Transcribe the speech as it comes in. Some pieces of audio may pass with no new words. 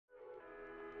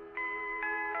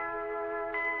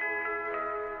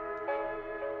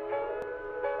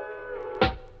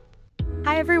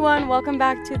everyone, welcome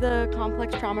back to the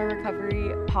Complex Trauma Recovery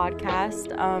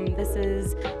podcast. This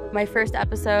is my first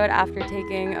episode after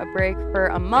taking a break for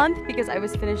a month because I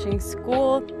was finishing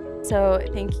school. So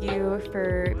thank you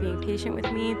for being patient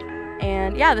with me.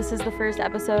 And yeah, this is the first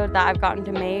episode that I've gotten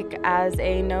to make as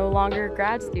a no longer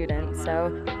grad student.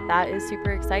 So that is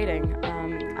super exciting.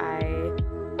 I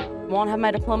won't have my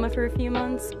diploma for a few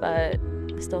months, but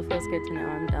still feels good to know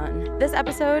I'm done. This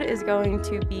episode is going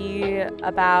to be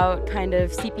about kind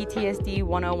of Cptsd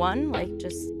 101, like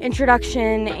just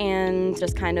introduction and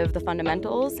just kind of the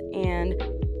fundamentals. And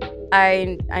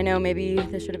I know maybe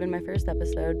this should have been my first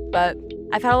episode, but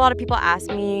I've had a lot of people ask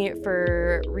me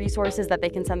for resources that they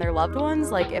can send their loved ones.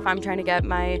 Like if I'm trying to get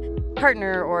my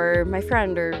partner or my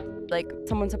friend or like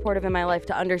someone supportive in my life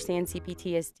to understand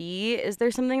Cptsd, is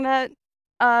there something that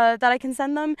I can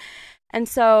send them? And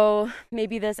so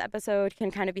maybe this episode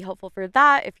can kind of be helpful for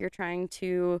that if you're trying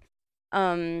to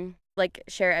like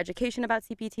share education about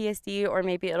Cptsd, or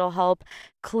maybe it'll help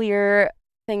clear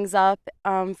things up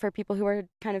for people who are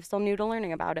kind of still new to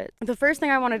learning about it. The first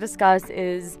thing I want to discuss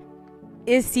is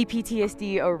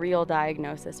Cptsd a real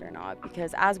diagnosis or not?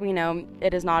 Because as we know,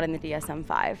 it is not in the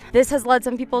DSM-5. This has led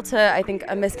some people to, I think,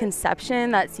 a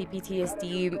misconception that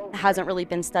Cptsd hasn't really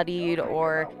been studied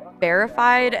or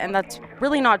verified, and that's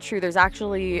really not true. There's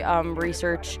actually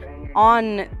research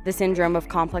on the syndrome of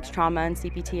complex trauma and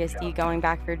Cptsd going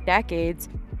back for decades,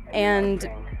 and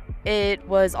it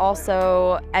was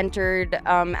also entered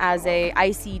as a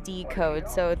ICD code.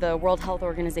 So the World Health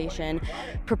Organization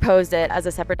proposed it as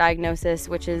a separate diagnosis,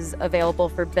 which is available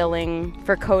for billing,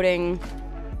 for coding,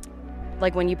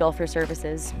 like when you bill for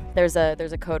services. There's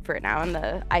a code for it now in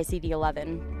the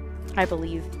ICD-11, I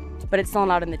believe, but it's still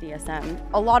not in the DSM.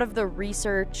 A lot of the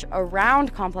research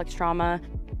around complex trauma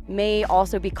may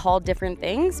also be called different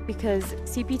things because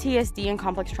Cptsd and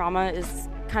complex trauma is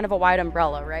kind of a wide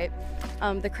umbrella, right?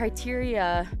 The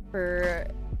criteria for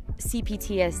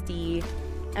Cptsd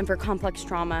and for complex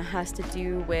trauma has to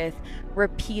do with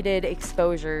repeated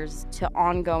exposures to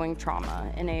ongoing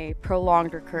trauma in a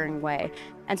prolonged recurring way.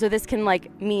 And so this can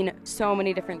like mean so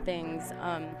many different things.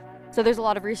 So there's a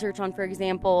lot of research on, for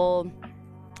example,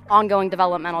 ongoing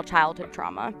developmental childhood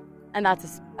trauma. And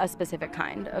that's a specific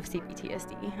kind of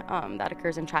Cptsd that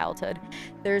occurs in childhood.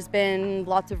 There's been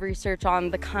lots of research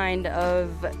on the kind of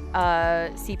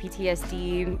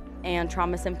Cptsd and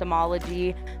trauma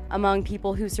symptomology among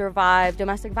people who survive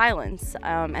domestic violence,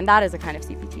 and that is a kind of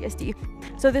Cptsd.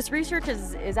 So this research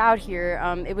is out here.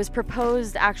 It was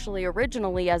proposed actually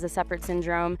originally as a separate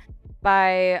syndrome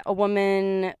by a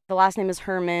woman, the last name is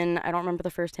Herman, I don't remember the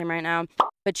first name right now,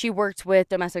 but she worked with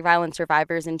domestic violence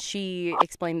survivors and she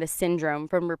explained the syndrome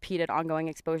from repeated ongoing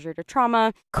exposure to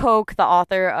trauma. Koch, the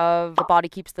author of The Body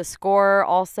Keeps the Score,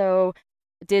 also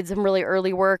did some really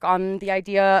early work on the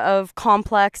idea of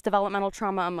complex developmental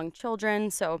trauma among children.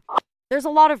 So there's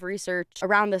a lot of research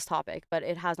around this topic, but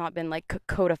it has not been like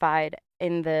codified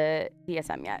in the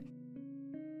DSM yet.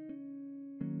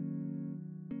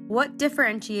 What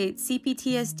differentiates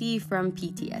Cptsd from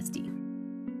PTSD?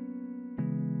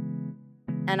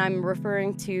 And I'm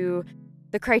referring to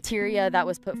the criteria that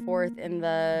was put forth in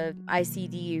the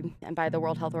ICD and by the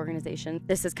World Health Organization.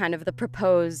 This is kind of the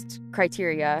proposed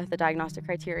criteria, the diagnostic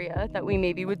criteria that we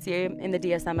maybe would see in the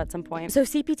DSM at some point. So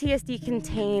Cptsd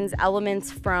contains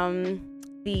elements from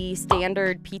the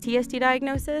standard PTSD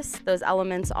diagnosis. Those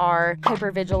elements are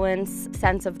hypervigilance,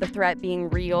 sense of the threat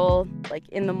being real, like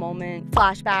in the moment,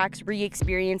 flashbacks,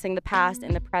 re-experiencing the past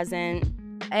in the present,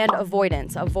 and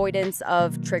avoidance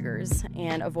of triggers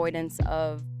and avoidance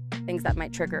of things that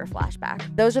might trigger a flashback.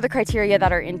 Those are the criteria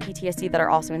that are in PTSD that are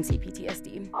also in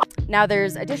Cptsd. Now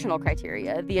there's additional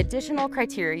criteria. The additional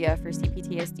criteria for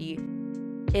Cptsd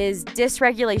is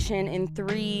dysregulation in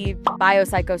 3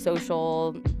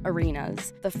 biopsychosocial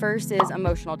arenas. The first is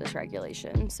emotional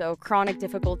dysregulation, so chronic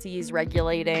difficulties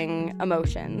regulating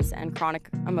emotions and chronic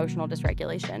emotional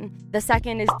dysregulation. The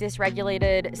second is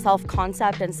dysregulated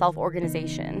self-concept and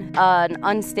self-organization, an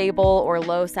unstable or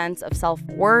low sense of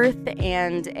self-worth,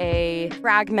 and a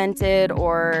fragmented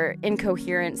or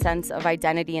incoherent sense of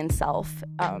identity and self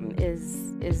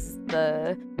is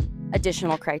the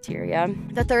additional criteria.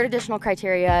 The third additional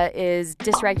criteria is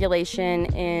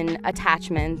dysregulation in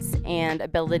attachments and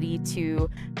ability to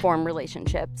form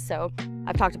relationships. So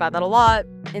I've talked about that a lot.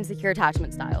 Insecure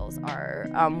attachment styles are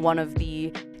one of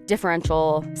the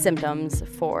differential symptoms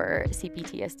for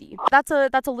Cptsd. That's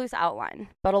a loose outline,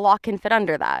 but a lot can fit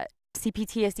under that.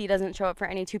 Cptsd doesn't show up for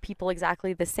any two people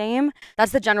exactly the same.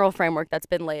 That's the general framework that's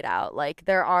been laid out. Like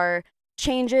there are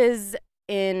changes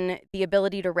in the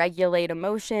ability to regulate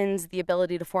emotions, the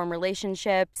ability to form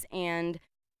relationships, and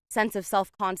sense of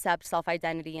self-concept,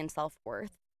 self-identity, and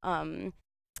self-worth,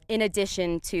 in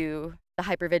addition to the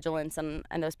hypervigilance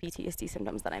and those PTSD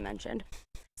symptoms that I mentioned.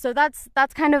 So that's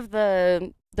kind of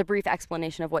the brief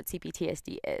explanation of what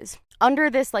CPTSD is. Under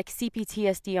this like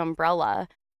CPTSD umbrella,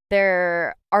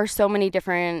 there are so many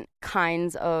different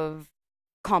kinds of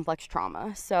complex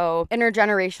trauma. So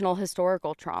intergenerational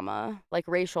historical trauma, like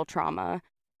racial trauma,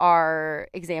 are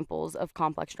examples of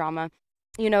complex trauma.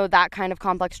 You know, that kind of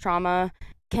complex trauma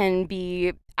can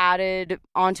be added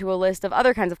onto a list of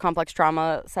other kinds of complex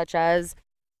trauma, such as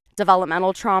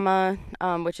developmental trauma,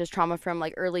 which is trauma from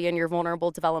like early in your vulnerable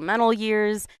developmental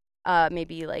years,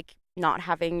 maybe like not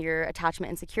having your attachment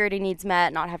and security needs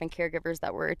met, not having caregivers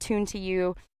that were attuned to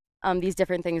you, these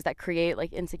different things that create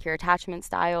like insecure attachment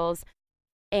styles.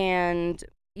 And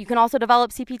you can also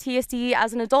develop CPTSD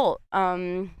as an adult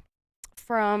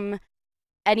from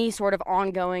any sort of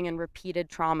ongoing and repeated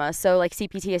trauma. So like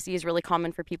CPTSD is really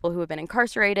common for people who have been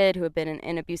incarcerated, who have been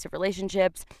in abusive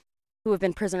relationships, who have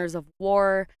been prisoners of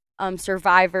war,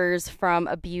 survivors from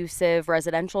abusive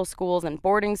residential schools and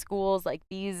boarding schools, like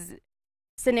these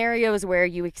scenarios where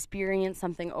you experience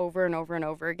something over and over and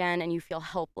over again and you feel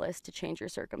helpless to change your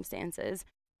circumstances,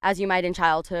 as you might in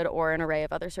childhood or an array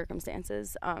of other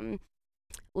circumstances,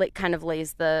 kind of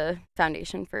lays the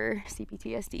foundation for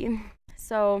CPTSD.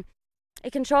 So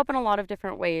it can show up in a lot of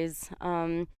different ways.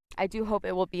 I do hope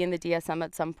it will be in the DSM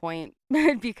at some point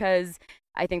because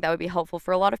I think that would be helpful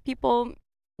for a lot of people.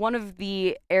 One of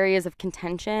the areas of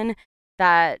contention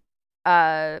that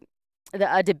a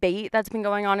debate that's been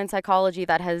going on in psychology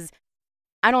that has,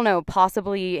 I don't know,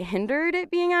 possibly hindered it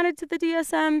being added to the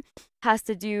DSM has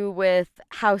to do with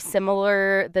how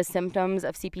similar the symptoms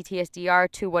of CPTSD are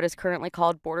to what is currently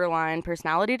called borderline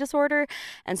personality disorder.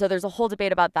 And so there's a whole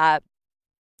debate about that.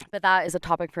 But that is a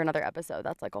topic for another episode.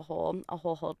 That's like a whole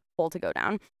hole to go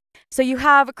down. So you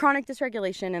have chronic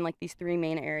dysregulation in like these three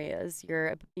main areas: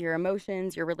 your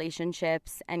emotions, your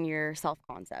relationships, and your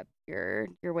self-concept, your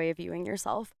way of viewing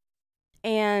yourself.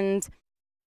 And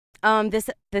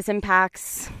this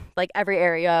impacts like every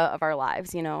area of our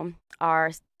lives, you know,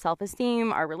 our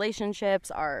self-esteem, our relationships,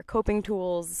 our coping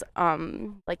tools,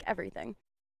 like everything.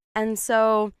 And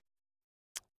so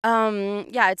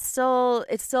yeah, it's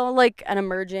still like an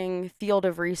emerging field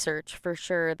of research for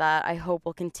sure that I hope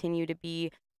will continue to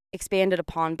be expanded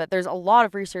upon, but there's a lot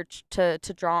of research to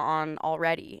draw on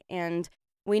already. And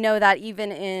we know that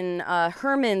even in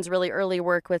Herman's really early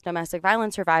work with domestic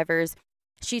violence survivors,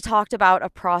 she talked about a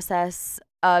process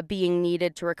being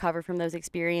needed to recover from those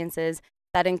experiences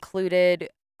that included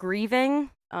grieving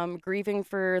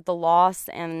for the loss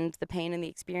and the pain and the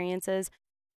experiences,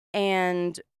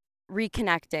 and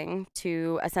reconnecting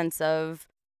to a sense of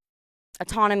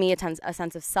autonomy, a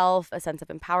sense of self, a sense of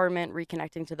empowerment,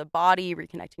 reconnecting to the body,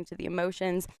 reconnecting to the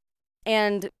emotions.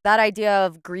 And that idea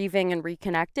of grieving and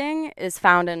reconnecting is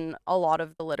found in a lot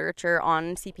of the literature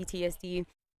on CPTSD,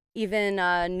 even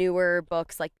newer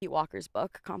books like Pete Walker's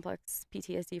book, Complex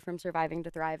PTSD from Surviving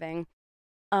to Thriving.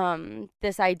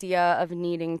 This idea of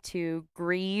needing to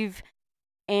grieve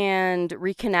and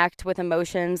reconnect with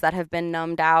emotions that have been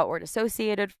numbed out or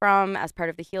dissociated from as part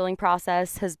of the healing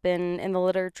process has been in the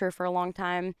literature for a long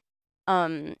time,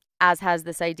 as has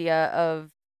this idea of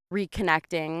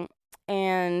reconnecting.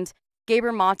 And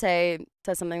Gabor Mate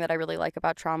says something that I really like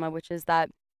about trauma, which is that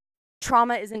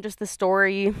trauma isn't just the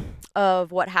story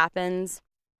of what happens.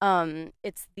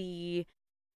 It's the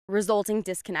resulting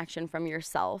disconnection from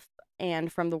yourself and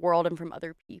from the world and from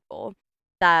other people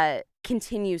that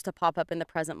continues to pop up in the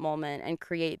present moment and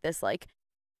create this like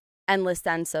endless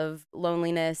sense of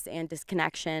loneliness and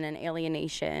disconnection and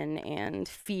alienation and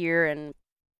fear and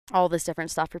all this different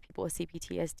stuff for people with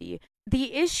CPTSD.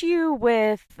 The issue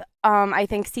with, I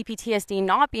think, CPTSD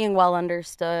not being well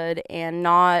understood and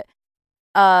not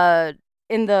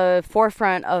in the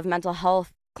forefront of mental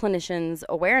health clinicians'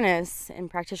 awareness and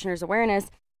practitioners' awareness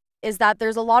is that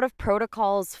there's a lot of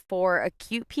protocols for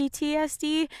acute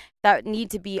PTSD that need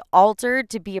to be altered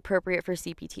to be appropriate for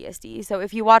CPTSD. So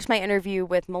if you watch my interview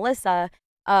with Melissa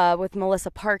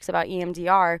Parks about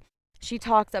EMDR, she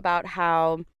talks about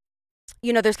how,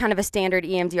 you know, there's kind of a standard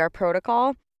EMDR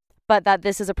protocol, but that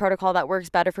this is a protocol that works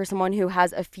better for someone who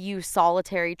has a few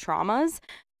solitary traumas,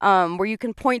 where you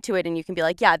can point to it and you can be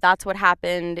like, yeah, that's what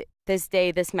happened this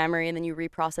day, this memory, and then you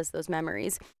reprocess those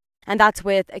memories. And that's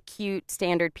with acute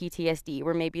standard PTSD,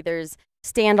 where maybe there's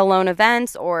standalone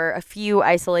events or a few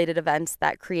isolated events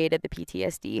that created the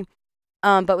PTSD.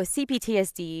 But with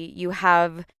CPTSD, you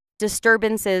have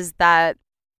disturbances that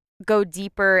go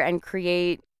deeper and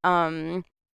create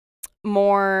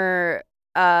more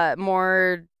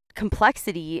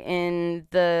complexity in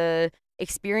the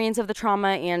experience of the trauma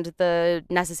and the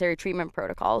necessary treatment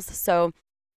protocols. So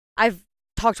I've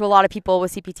talked to a lot of people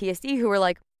with CPTSD who were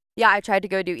like, yeah, I tried to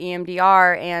go do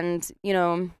EMDR and,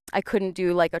 I couldn't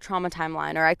do like a trauma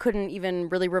timeline, or I couldn't even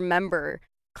really remember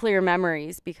clear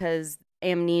memories because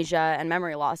amnesia and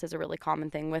memory loss is a really common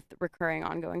thing with recurring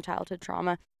ongoing childhood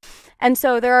trauma. And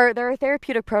so there are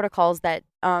therapeutic protocols that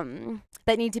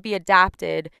need to be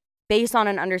adapted based on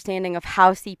an understanding of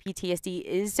how CPTSD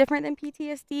is different than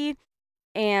PTSD,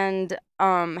 and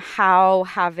how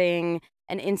having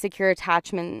an insecure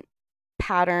attachment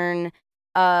pattern,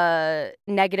 a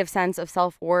negative sense of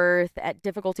self-worth,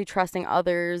 difficulty trusting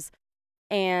others,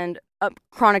 and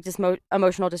chronic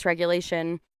emotional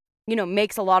dysregulation,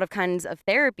 makes a lot of kinds of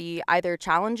therapy either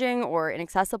challenging or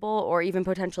inaccessible or even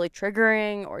potentially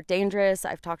triggering or dangerous.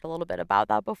 I've talked a little bit about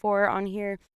that before on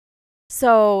here.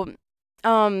 So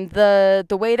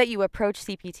the way that you approach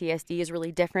CPTSD is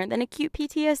really different than acute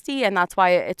PTSD, and that's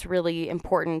why it's really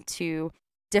important to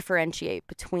differentiate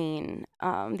between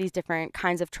these different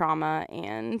kinds of trauma.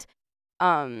 And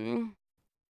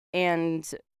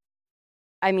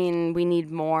I mean, we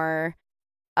need more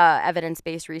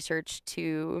evidence-based research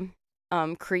to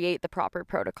create the proper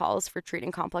protocols for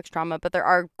treating complex trauma, but there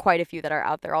are quite a few that are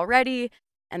out there already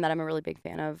and that I'm a really big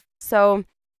fan of. So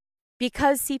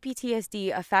because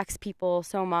CPTSD affects people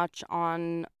so much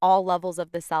on all levels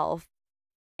of the self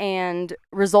and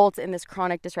results in this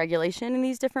chronic dysregulation in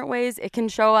these different ways, it can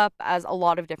show up as a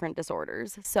lot of different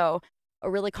disorders. So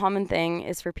a really common thing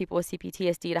is for people with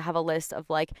CPTSD to have a list of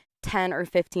like 10 or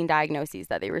 15 diagnoses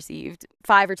that they received,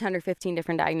 5 or 10 or 15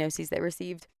 different diagnoses they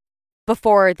received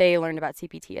before they learned about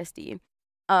CPTSD.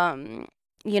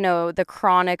 The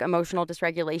chronic emotional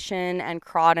dysregulation and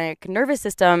chronic nervous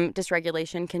system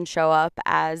dysregulation can show up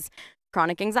as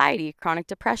chronic anxiety, chronic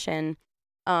depression.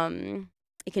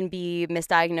 It can be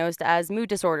misdiagnosed as mood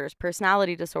disorders,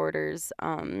 personality disorders.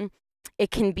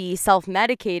 It can be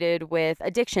self-medicated with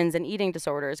addictions and eating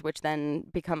disorders, which then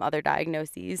become other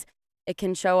diagnoses. It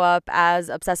can show up as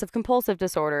obsessive compulsive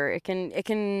disorder. It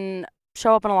can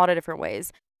show up in a lot of different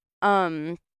ways.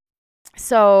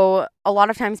 So a lot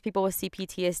of times people with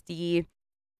CPTSD,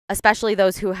 especially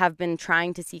those who have been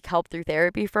trying to seek help through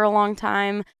therapy for a long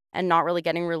time and not really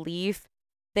getting relief,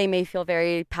 they may feel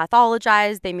very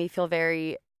pathologized. They may feel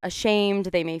very ashamed.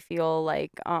 They may feel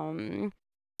like,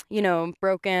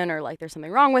 broken, or like there's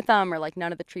something wrong with them, or like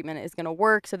none of the treatment is going to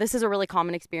work. So this is a really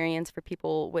common experience for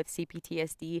people with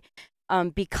CPTSD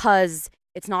because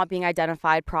it's not being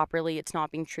identified properly. It's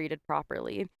not being treated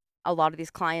properly. A lot of these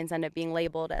clients end up being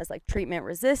labeled as like treatment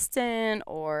resistant,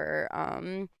 or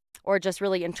just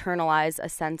really internalize a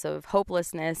sense of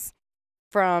hopelessness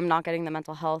from not getting the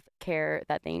mental health care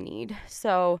that they need.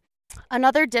 So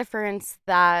another difference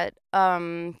that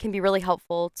can be really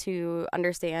helpful to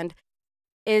understand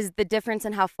is the difference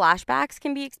in how flashbacks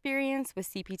can be experienced with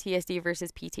CPTSD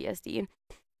versus PTSD.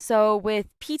 So with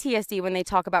PTSD, when they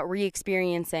talk about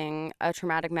re-experiencing a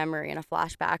traumatic memory in a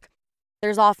flashback,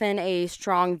 there's often a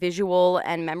strong visual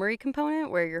and memory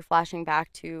component where you're flashing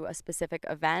back to a specific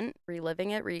event, reliving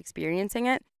it, re-experiencing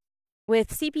it. With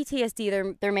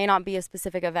CPTSD, there may not be a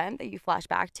specific event that you flash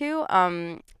back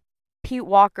to. Pete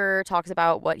Walker talks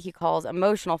about what he calls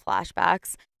emotional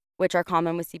flashbacks, which are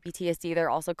common with CPTSD. They're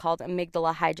also called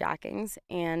amygdala hijackings.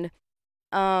 And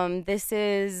this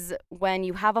is when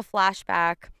you have a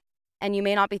flashback and you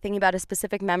may not be thinking about a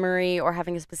specific memory or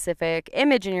having a specific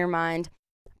image in your mind,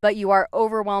 but you are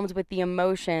overwhelmed with the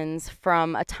emotions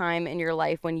from a time in your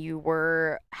life when you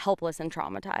were helpless and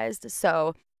traumatized.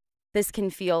 So this can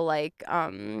feel like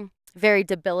very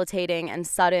debilitating and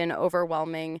sudden,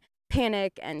 overwhelming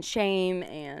panic and shame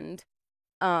and,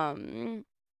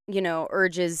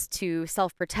 urges to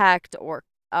self-protect or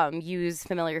use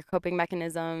familiar coping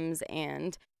mechanisms,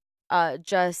 and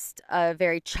just a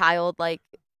very childlike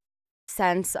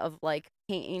sense of like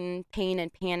pain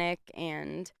and panic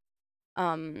and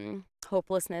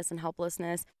hopelessness and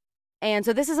helplessness. And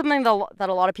so this is something that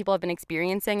a lot of people have been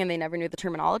experiencing, and they never knew the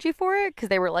terminology for it because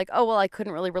they were like, oh, well, I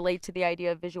couldn't really relate to the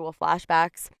idea of visual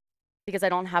flashbacks because I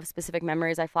don't have specific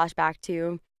memories I flash back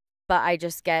to, but I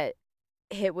just get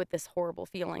hit with this horrible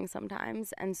feeling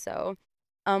sometimes. And so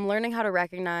learning how to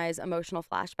recognize emotional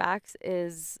flashbacks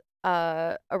is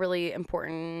a really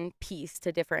important piece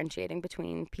to differentiating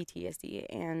between PTSD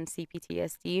and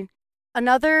CPTSD.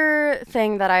 Another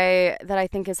thing that I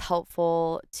think is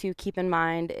helpful to keep in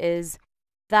mind is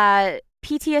that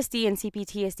PTSD and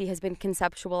CPTSD has been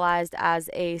conceptualized as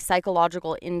a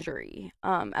psychological injury,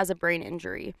 as a brain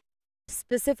injury.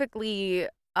 Specifically,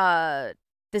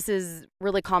 this is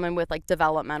really common with like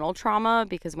developmental trauma,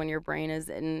 because when your brain is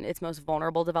in its most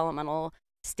vulnerable developmental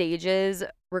stages,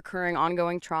 recurring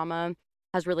ongoing trauma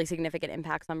has really significant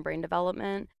impacts on brain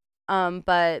development.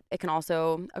 But it can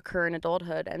also occur in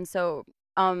adulthood. And so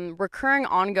recurring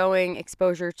ongoing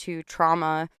exposure to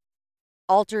trauma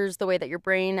alters the way that your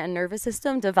brain and nervous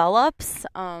system develops.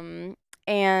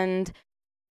 And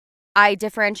I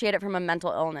differentiate it from a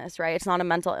mental illness, right? It's not a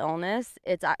mental illness.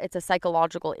 It's a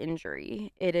psychological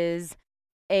injury. It is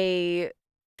a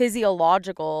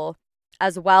physiological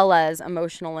as well as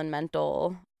emotional and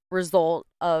mental result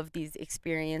of these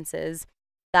experiences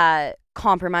that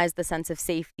compromise the sense of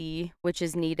safety, which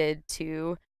is needed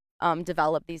to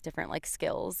develop these different like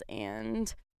skills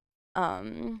and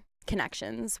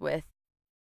connections with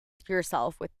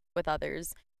yourself, with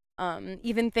others.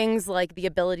 Even things like the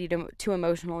ability to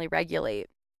emotionally regulate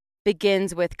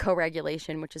begins with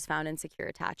co-regulation, which is found in secure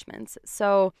attachments.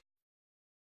 So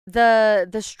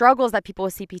the struggles that people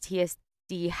with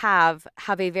CPTSD have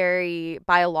a very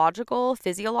biological,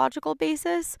 physiological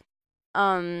basis.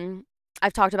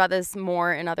 I've talked about this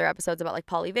more in other episodes about like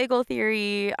polyvagal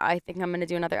theory. I think I'm going to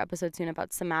do another episode soon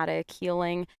about somatic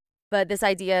healing. But this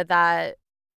idea that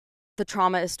the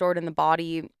trauma is stored in the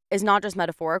body is not just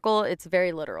metaphorical, it's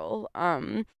very literal.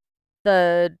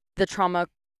 The trauma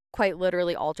quite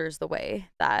literally alters the way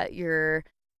that your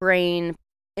brain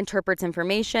interprets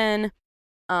information,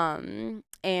 and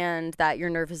that your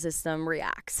nervous system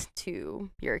reacts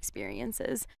to your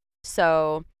experiences.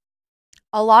 So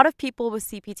a lot of people with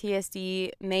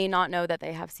CPTSD may not know that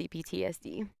they have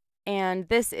CPTSD. And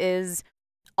this is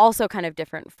also kind of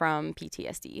different from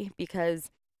PTSD, because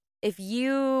if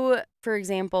you, for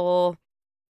example,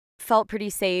 felt pretty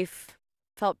safe,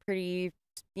 felt pretty,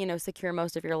 secure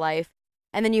most of your life,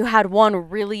 and then you had one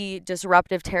really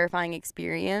disruptive, terrifying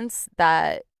experience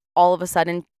that all of a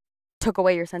sudden took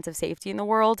away your sense of safety in the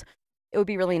world, it would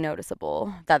be really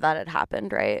noticeable that had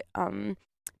happened, right?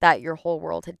 That your whole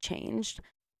world had changed.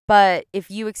 But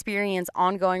if you experience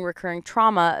ongoing recurring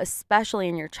trauma, especially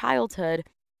in your childhood,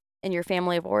 in your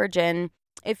family of origin,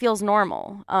 it feels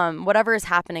normal. Whatever is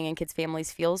happening in kids'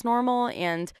 families feels normal.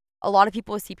 And a lot of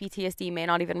people with CPTSD may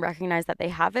not even recognize that they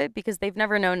have it because they've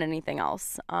never known anything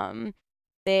else.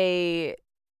 They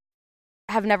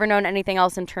have never known anything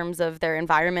else in terms of their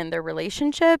environment, their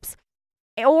relationships,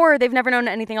 or they've never known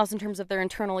anything else in terms of their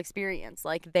internal experience.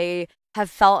 Like they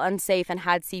have felt unsafe and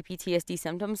had CPTSD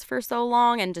symptoms for so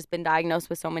long and just been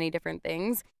diagnosed with so many different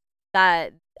things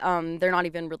that they're not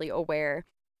even really aware.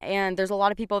 And there's a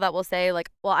lot of people that will say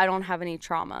like, well, I don't have any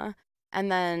trauma.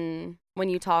 And then when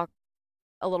you talk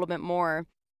a little bit more,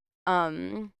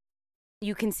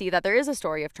 you can see that there is a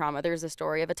story of trauma. There's a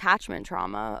story of attachment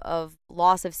trauma, of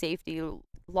loss of safety,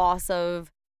 loss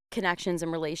of connections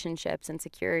and relationships and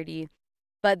security.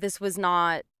 But this was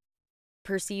not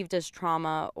perceived as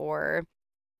trauma or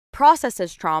processed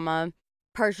as trauma,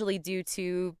 partially due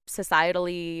to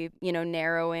societally,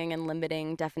 narrowing and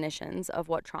limiting definitions of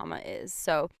what trauma is.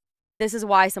 So this is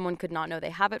why someone could not know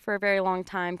they have it for a very long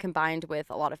time, combined with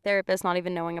a lot of therapists not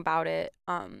even knowing about it,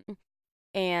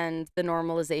 and the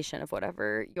normalization of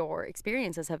whatever your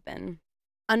experiences have been.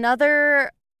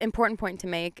 Another important point to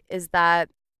make is that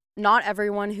not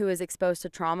everyone who is exposed to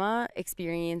trauma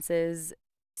experiences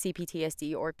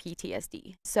CPTSD or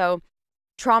PTSD. So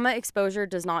trauma exposure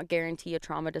does not guarantee a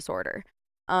trauma disorder.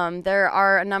 There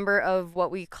are a number of what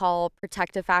we call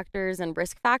protective factors and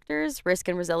risk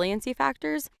and resiliency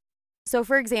factors. So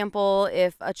for example,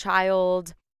 if a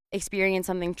child experienced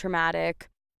something traumatic,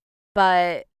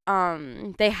 but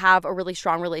they have a really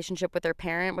strong relationship with their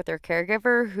parent, with their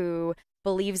caregiver who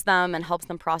believes them and helps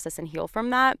them process and heal from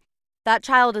that, that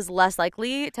child is less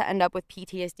likely to end up with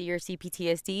PTSD or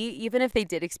CPTSD, even if they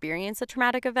did experience a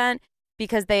traumatic event,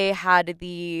 because they had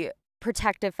the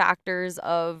protective factors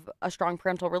of a strong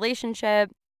parental relationship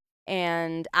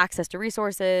and access to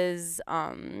resources,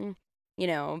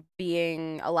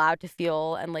 being allowed to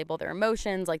feel and label their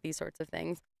emotions, like these sorts of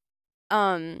things.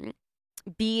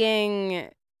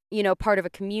 Being, part of a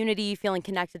community, feeling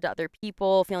connected to other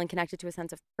people, feeling connected to a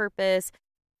sense of purpose.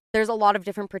 There's a lot of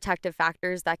different protective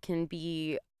factors that can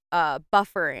be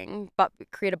buffering, but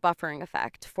create a buffering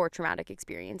effect for traumatic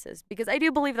experiences. Because I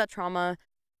do believe that trauma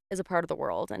is a part of the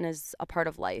world and is a part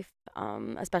of life,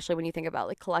 especially when you think about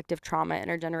like collective trauma,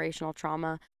 intergenerational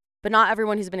trauma. But not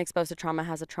everyone who's been exposed to trauma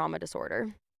has a trauma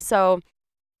disorder. So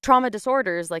trauma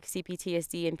disorders like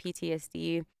CPTSD and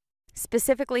PTSD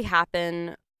specifically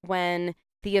happen when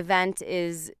the event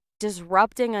is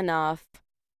disrupting enough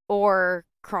or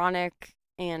chronic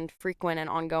and frequent and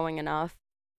ongoing enough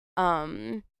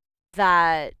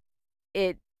that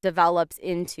it develops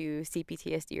into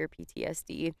CPTSD or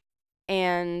PTSD.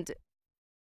 And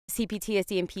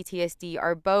CPTSD and PTSD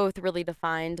are both really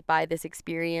defined by this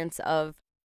experience of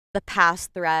the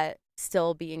past threat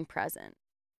still being present.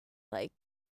 Like,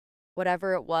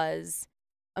 whatever it was,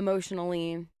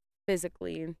 emotionally,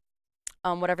 physically,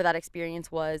 whatever that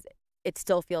experience was, it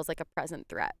still feels like a present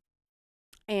threat.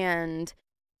 And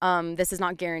this is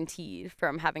not guaranteed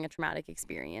from having a traumatic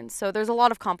experience. So there's a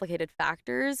lot of complicated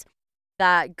factors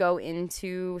that go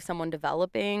into someone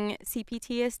developing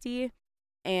CPTSD.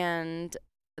 And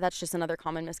that's just another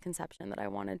common misconception that I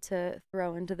wanted to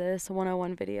throw into this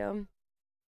 101 video.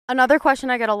 Another question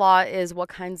I get a lot is what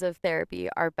kinds of therapy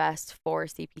are best for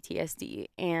CPTSD.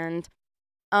 And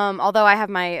although I have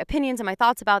my opinions and my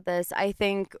thoughts about this, I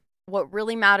think what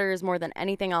really matters more than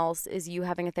anything else is you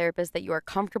having a therapist that you are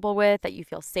comfortable with, that you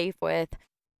feel safe with,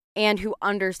 and who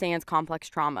understands complex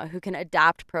trauma, who can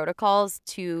adapt protocols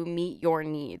to meet your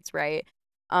needs, right?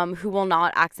 Who will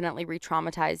not accidentally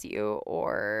re-traumatize you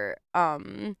or,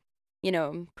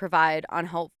 provide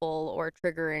unhelpful or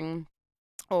triggering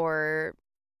or,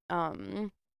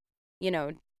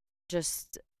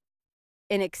 just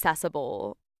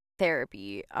inaccessible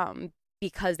therapy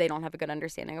because they don't have a good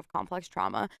understanding of complex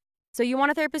trauma. So you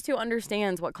want a therapist who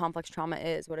understands what complex trauma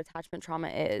is, what attachment trauma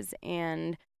is,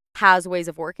 and has ways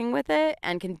of working with it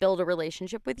and can build a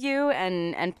relationship with you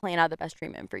and plan out the best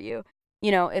treatment for you.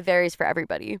 It varies for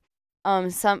everybody.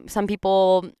 Some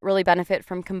people really benefit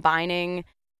from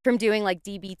doing like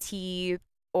DBT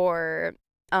or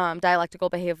dialectical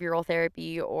behavioral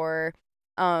therapy or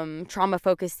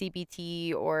trauma-focused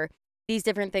CBT or these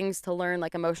different things to learn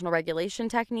like emotional regulation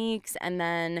techniques. And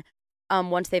then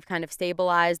once they've kind of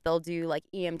stabilized, they'll do like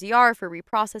EMDR for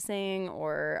reprocessing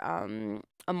or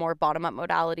a more bottom-up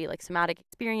modality like somatic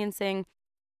experiencing.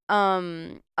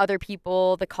 Other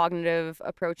people, the cognitive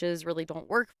approaches really don't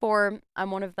work for.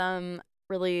 I'm one of them,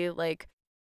 really like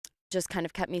just kind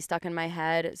of kept me stuck in my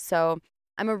head. So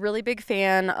I'm a really big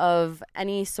fan of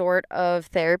any sort of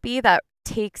therapy that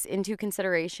takes into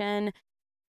consideration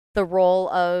the role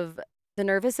of the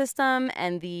nervous system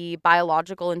and the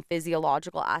biological and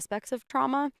physiological aspects of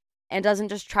trauma and doesn't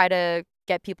just try to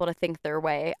get people to think their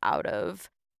way out of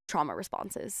trauma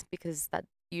responses because that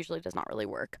usually does not really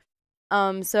work.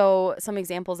 So some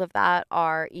examples of that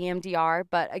are EMDR,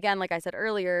 but again, like I said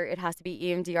earlier, it has to be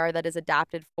EMDR that is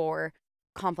adapted for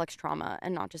complex trauma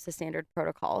and not just a standard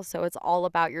protocol. So it's all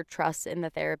about your trust in the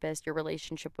therapist, your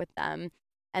relationship with them,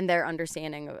 and their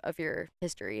understanding of your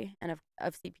history and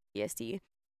of CPTSD.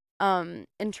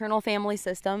 Internal family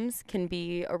systems can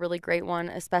be a really great one,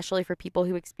 especially for people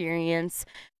who experience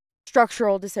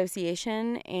structural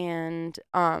dissociation. And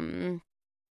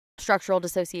structural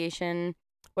dissociation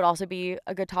would also be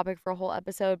a good topic for a whole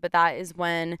episode, but that is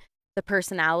when the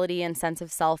personality and sense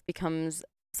of self becomes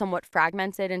somewhat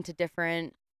fragmented into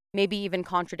different, maybe even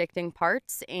contradicting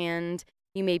parts, and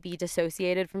you may be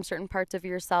dissociated from certain parts of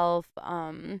yourself,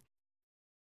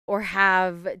 or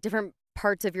have different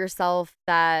parts of yourself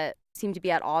that seem to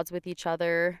be at odds with each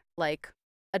other, like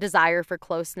a desire for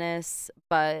closeness,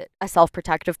 but a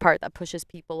self-protective part that pushes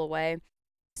people away.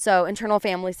 So internal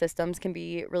family systems can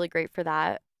be really great for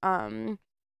that.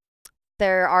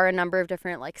 There are a number of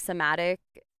different like somatic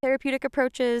therapeutic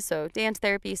approaches. So dance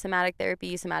therapy, somatic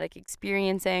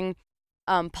experiencing,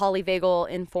 polyvagal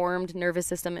informed, nervous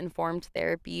system informed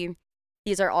therapy.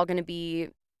 These are all going to be,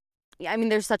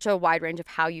 there's such a wide range of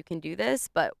how you can do this,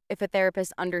 but if a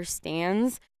therapist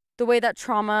understands the way that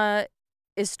trauma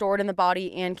is stored in the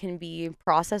body and can be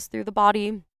processed through the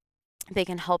body, they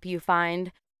can help you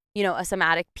find, a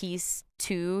somatic piece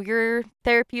to your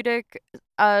therapeutic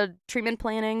treatment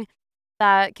planning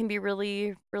that can be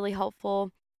really, really helpful.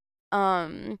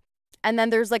 And then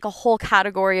there's like a whole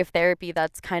category of therapy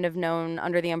that's kind of known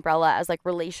under the umbrella as like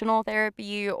relational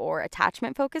therapy or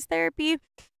attachment focused therapy.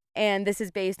 And this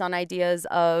is based on ideas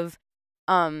of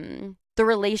the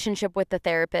relationship with the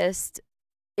therapist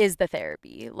is the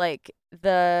therapy. Like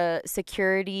the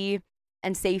security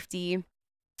and safety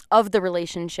of the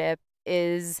relationship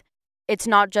it's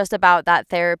not just about that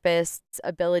therapist's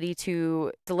ability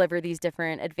to deliver these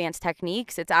different advanced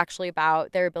techniques. It's actually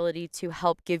about their ability to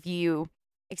help give you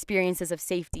experiences of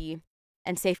safety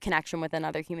and safe connection with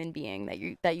another human being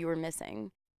that you were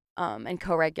missing, and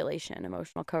co-regulation,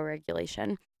 emotional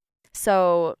co-regulation.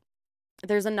 So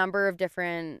there's a number of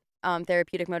different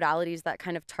therapeutic modalities that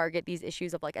kind of target these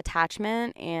issues of like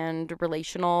attachment and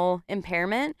relational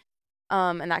impairment,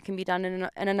 and that can be done in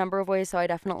a number of ways. So I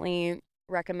definitely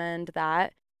recommend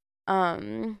that.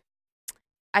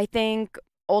 I think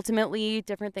ultimately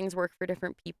different things work for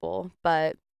different people,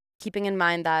 but keeping in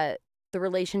mind that the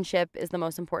relationship is the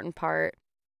most important part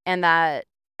and that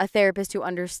a therapist who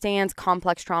understands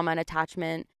complex trauma and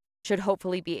attachment should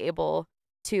hopefully be able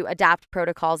to adapt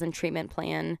protocols and treatment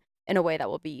plan in a way that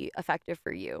will be effective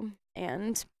for you.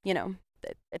 And,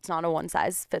 it's not a one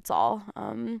size fits all.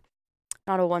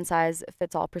 Not a one size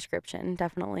fits all prescription.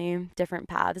 Definitely different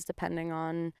paths depending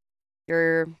on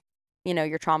your,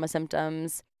 your trauma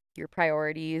symptoms, your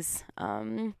priorities,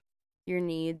 your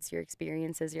needs, your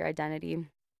experiences, your identity.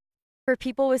 For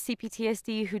people with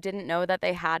CPTSD who didn't know that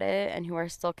they had it and who are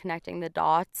still connecting the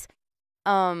dots,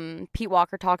 Pete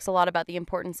Walker talks a lot about the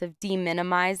importance of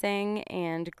deminimizing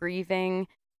and grieving,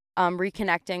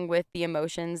 reconnecting with the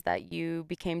emotions that you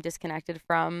became disconnected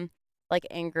from, like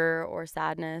anger or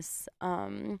sadness.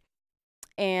 And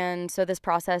so this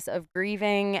process of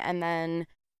grieving and then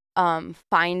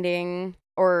finding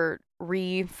or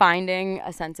refinding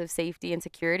a sense of safety and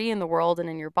security in the world and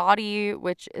in your body,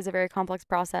 which is a very complex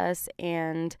process,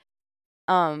 and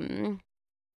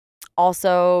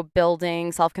also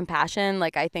building self-compassion.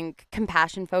 Like, I think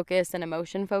compassion focused and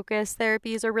emotion focused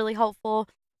therapies are really helpful,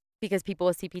 because people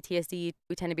with CPTSD,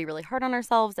 we tend to be really hard on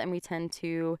ourselves, and we tend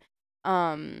to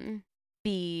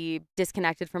be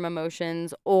disconnected from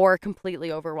emotions or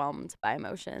completely overwhelmed by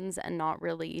emotions and not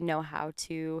really know how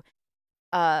to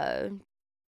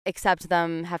accept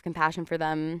them, have compassion for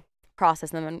them,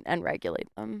 process them, and regulate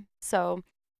them. So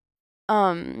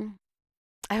I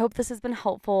hope this has been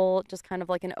helpful, just kind of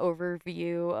like an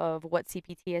overview of what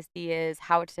CPTSD is,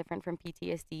 how it's different from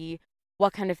PTSD,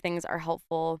 what kind of things are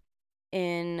helpful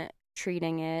in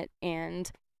treating it.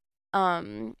 And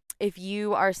if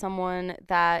you are someone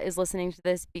that is listening to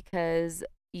this because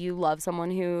you love someone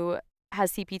who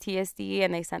has CPTSD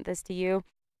and they sent this to you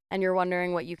and you're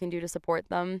wondering what you can do to support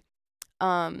them,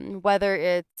 whether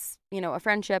it's, a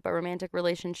friendship, a romantic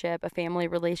relationship, a family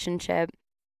relationship,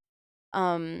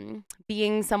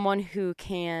 being someone who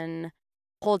can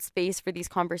hold space for these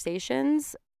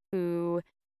conversations, who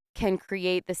can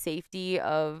create the safety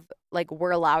of, like,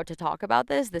 we're allowed to talk about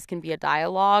this. This can be a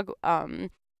dialogue.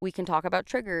 We can talk about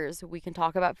triggers. We can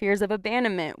talk about fears of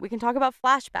abandonment. We can talk about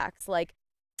flashbacks. Like,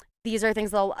 these are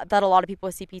things that a lot of people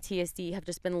with CPTSD have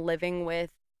just been living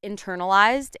with,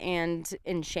 internalized and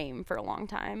in shame for a long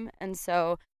time. And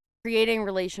so creating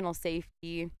relational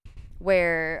safety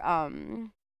where,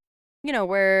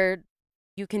 where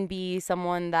you can be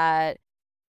someone that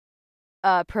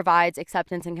provides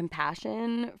acceptance and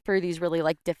compassion for these really,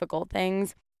 like, difficult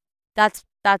things. That's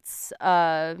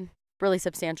really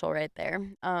substantial right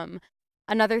there.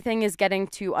 Another thing is getting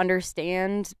to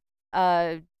understand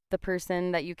the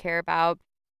person that you care about,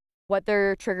 what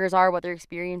their triggers are, what their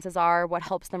experiences are, what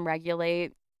helps them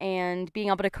regulate, and being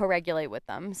able to co-regulate with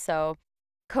them. So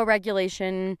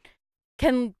co-regulation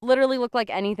can literally look like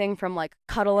anything from, like,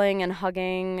 cuddling and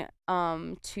hugging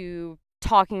to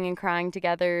talking and crying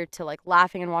together, to, like,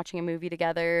 laughing and watching a movie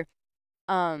together,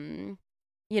 going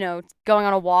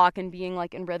on a walk and being,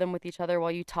 like, in rhythm with each other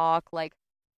while you talk. Like,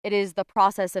 it is the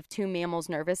process of two mammals'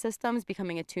 nervous systems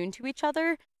becoming attuned to each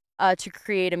other to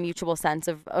create a mutual sense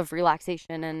of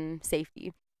relaxation and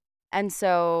safety. And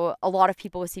so a lot of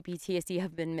people with CPTSD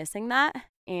have been missing that,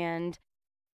 and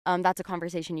that's a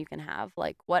conversation you can have.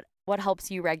 Like, what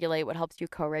helps you regulate? What helps you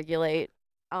co-regulate?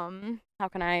 How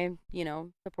can I,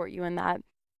 support you in that?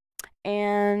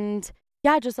 And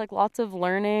yeah, just, like, lots of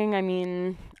learning. I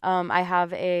mean, I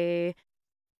have a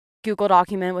Google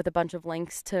document with a bunch of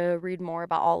links to read more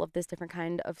about all of this different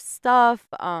kind of stuff.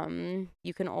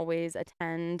 You can always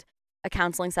attend a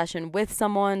counseling session with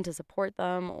someone to support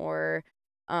them, or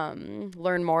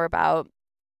learn more about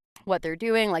what they're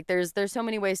doing. Like, there's so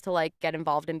many ways to, like, get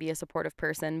involved and be a supportive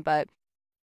person, but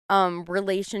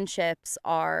relationships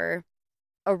are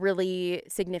a really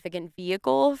significant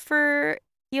vehicle for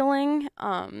healing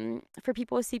for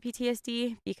people with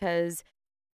CPTSD, because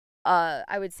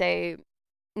I would say,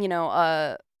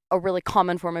 a really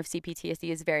common form of CPTSD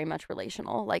is very much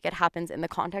relational. Like, it happens in the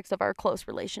context of our close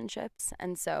relationships.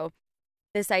 And so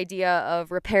this idea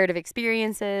of reparative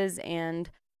experiences and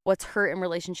what's hurt in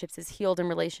relationships is healed in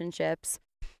relationships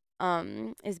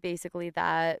is basically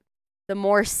that the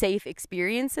more safe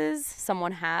experiences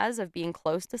someone has of being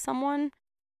close to someone,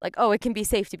 like, oh, it can be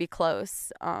safe to be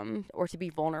close, or to be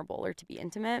vulnerable, or to be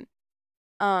intimate,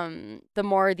 the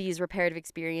more these reparative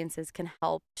experiences can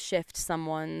help shift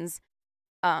someone's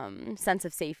sense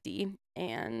of safety,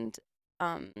 and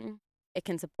it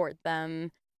can support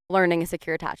them learning a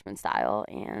secure attachment style.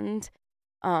 And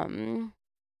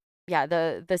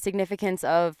the significance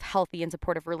of healthy and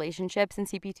supportive relationships in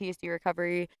CPTSD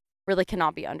recovery really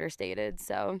cannot be understated.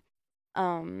 So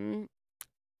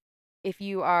if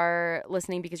you are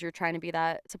listening because you're trying to be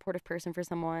that supportive person for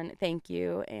someone, thank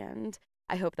you. And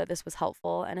I hope that this was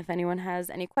helpful. And if anyone has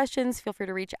any questions, feel free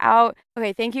to reach out.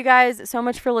 Okay, thank you guys so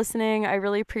much for listening. I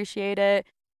really appreciate it.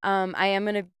 I am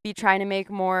going to be trying to make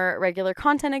more regular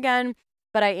content again,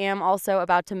 but I am also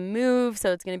about to move,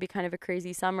 so it's going to be kind of a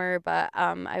crazy summer, but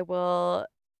I will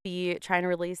be trying to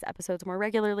release episodes more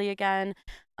regularly again.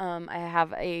 I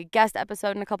have a guest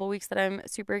episode in a couple weeks that I'm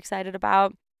super excited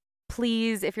about.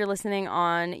 Please, if you're listening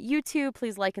on YouTube,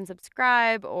 please like and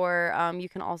subscribe, or you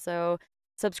can also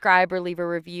subscribe or leave a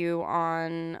review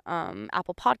on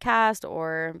Apple Podcast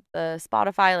or the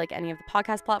Spotify, like any of the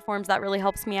podcast platforms. That really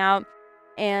helps me out.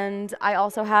 And I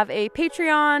also have a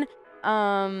Patreon.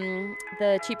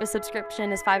 The cheapest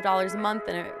subscription is $5 a month,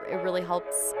 and it really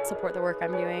helps support the work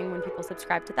I'm doing when people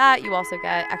subscribe to that. You also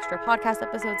get extra podcast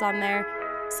episodes on there.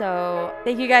 So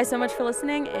thank you guys so much for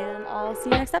listening, and I'll see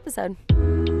you next episode.